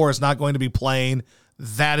on the floor is not going to be playing,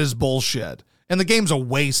 that is bullshit. And the game's a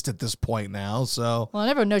waste at this point now, so. Well,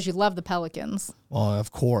 everyone knows you love the Pelicans. Well,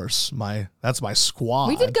 of course. That's my squad.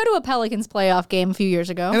 We did go to a Pelicans playoff game a few years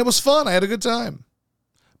ago. And it was fun. I had a good time.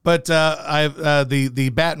 But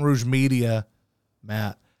the Baton Rouge media,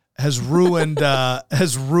 Matt, has ruined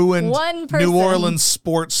New Orleans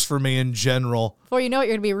sports for me in general. Before you know it,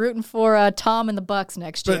 you're gonna be rooting for Tom and the Bucks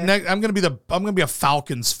next year. But I'm gonna be a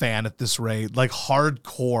Falcons fan at this rate, like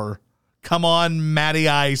hardcore. Come on, Matty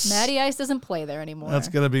Ice. Matty Ice doesn't play there anymore. That's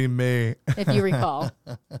gonna be me, if you recall.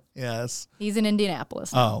 Yes, he's in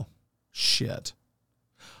Indianapolis. Oh, shit.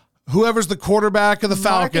 Whoever's the quarterback of the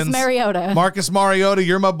Falcons, Marcus Mariota,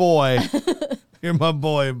 you're my boy. You're my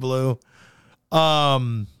boy, Blue.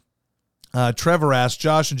 Trevor asked,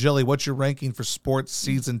 Josh and Jilly, what's your ranking for sports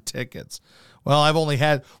season tickets? Well,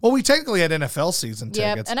 we technically had NFL season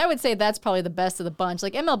tickets. Yeah, and I would say that's probably the best of the bunch.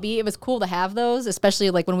 Like MLB, it was cool to have those,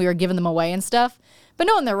 especially like when we were giving them away and stuff. But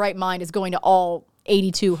no one in their right mind is going to all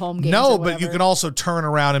 82 home games. No, but you can also turn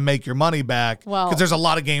around and make your money back because there's a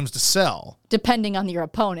lot of games to sell. Depending on your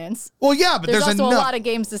opponents. Well, yeah, but there's also a lot of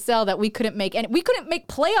games to sell that we couldn't make. And we couldn't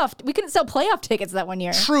sell playoff tickets that one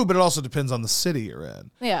year. True, but it also depends on the city you're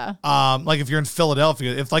in. Yeah. Like if you're in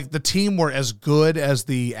Philadelphia, if like the team were as good as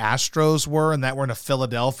the Astros were and that were in a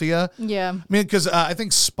Philadelphia. Yeah. I mean, because I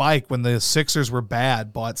think Spike, when the Sixers were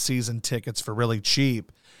bad, bought season tickets for really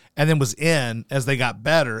cheap. And then was in as they got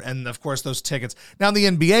better. And, of course, those tickets. Now, in the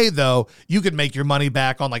NBA, though, you could make your money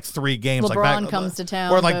back on, like, 3 games. LeBron comes to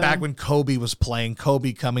town. Or, like, back when Kobe was playing.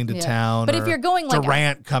 Kobe coming to town. But if you're going, like...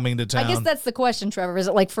 Durant coming to town. I guess that's the question, Trevor. Is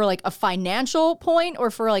it, like, for, like, a financial point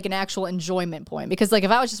or for, like, an actual enjoyment point? Because, like,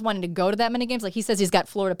 if I was just wanting to go to that many games, like, he says he's got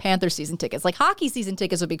Florida Panthers season tickets. Like, hockey season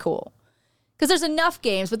tickets would be cool. Because there's enough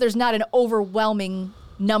games, but there's not an overwhelming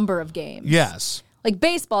number of games. Yes. Like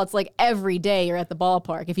baseball, it's like every day you're at the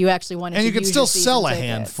ballpark if you actually want to. And you can still sell a tickets.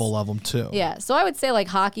 handful of them too. Yeah, so I would say like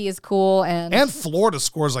hockey is cool, and Florida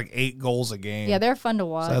scores like 8 goals a game. Yeah, they're fun to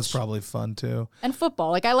watch. So that's probably fun too. And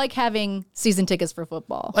football, like I like having season tickets for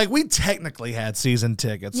football. Like we technically had season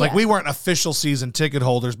tickets. Yeah. Like we weren't official season ticket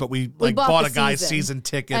holders, but we bought a guy's season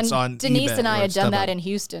tickets on Denise eBay and I had done that in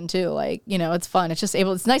Houston too. Like it's fun.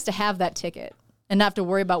 It's nice to have that ticket. And not have to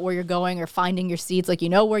worry about where you're going or finding your seats. Like, you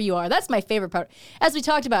know where you are. That's my favorite part. As we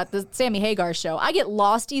talked about, the Sammy Hagar show, I get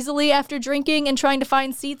lost easily after drinking and trying to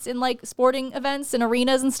find seats in, like, sporting events and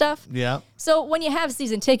arenas and stuff. Yeah. So when you have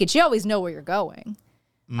season tickets, you always know where you're going.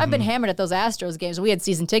 Mm-hmm. I've been hammered at those Astros games. We had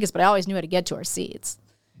season tickets, but I always knew how to get to our seats.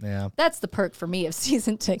 Yeah. That's the perk for me of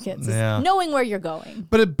season tickets, is knowing where you're going.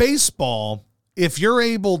 But at baseball, if you're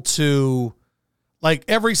able to... Like,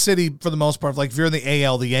 every city, for the most part, like, if you're in the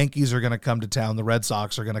AL, the Yankees are going to come to town. The Red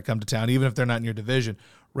Sox are going to come to town, even if they're not in your division.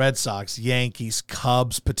 Red Sox, Yankees,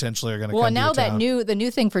 Cubs potentially are going to come to town. Well, now the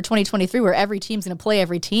new thing for 2023 where every team's going to play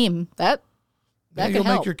every team, that could you'll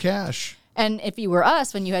help. Make your cash. And if you were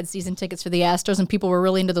us, when you had season tickets for the Astros and people were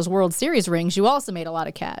really into those World Series rings, you also made a lot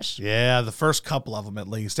of cash. Yeah, the first couple of them at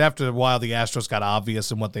least. After a while, the Astros got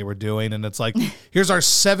obvious in what they were doing, and it's like, here's our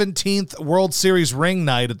 17th World Series ring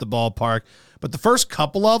night at the ballpark. But the first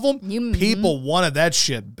couple of them, people wanted that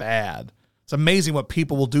shit bad. It's amazing what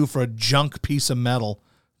people will do for a junk piece of metal.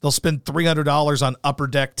 They'll spend $300 on upper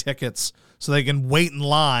deck tickets so they can wait in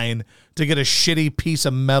line to get a shitty piece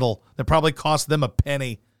of metal that probably cost them a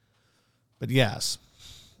penny. But yes.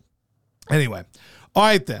 Anyway. All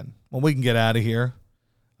right, then. Well, we can get out of here.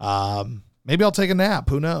 Maybe I'll take a nap.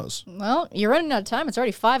 Who knows? Well, you're running out of time. It's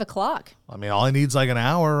already 5 o'clock. I mean, all I need is like an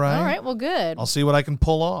hour, right? All right, well, good. I'll see what I can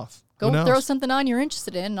pull off. Go throw something on you're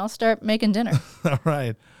interested in, and I'll start making dinner. All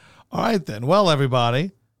right. All right, then. Well, everybody,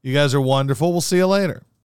 you guys are wonderful. We'll see you later.